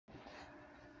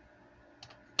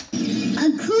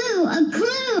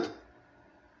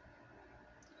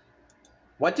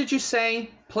What did you say?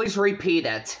 Please repeat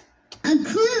it. A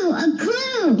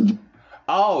clue.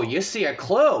 Oh, you see a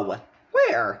clue.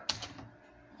 Where?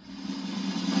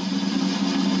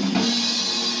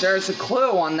 There's a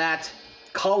clue on that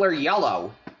color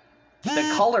yellow.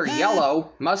 The color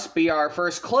yellow must be our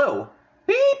first clue.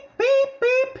 Beep, beep,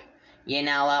 beep. You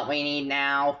know what we need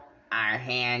now? Our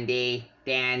handy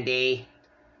dandy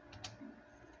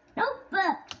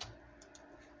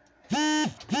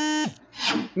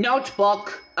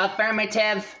notebook.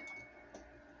 Affirmative.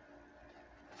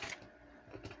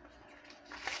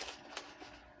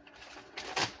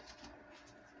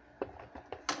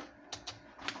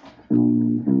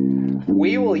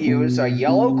 We will use a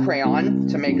yellow crayon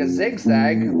to make a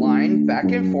zigzag line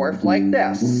back and forth like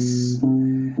this.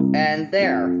 And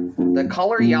there, the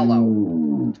color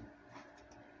yellow.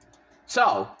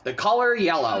 So, the color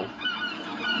yellow.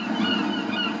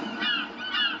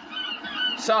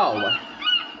 So,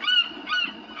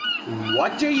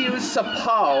 what do you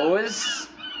suppose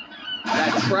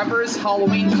that Trevor's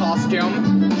Halloween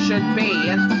costume should be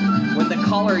with the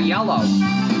color yellow?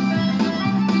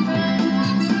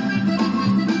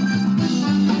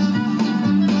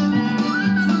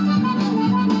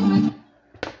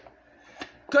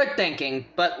 Good thinking,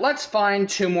 but let's find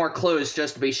 2 more clues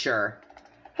just to be sure.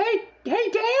 Hey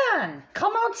Dan,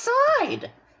 come outside.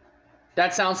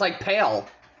 That sounds like Pale.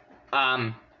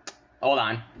 Hold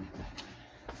on.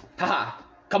 Haha,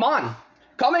 come on.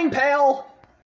 Coming, Pale.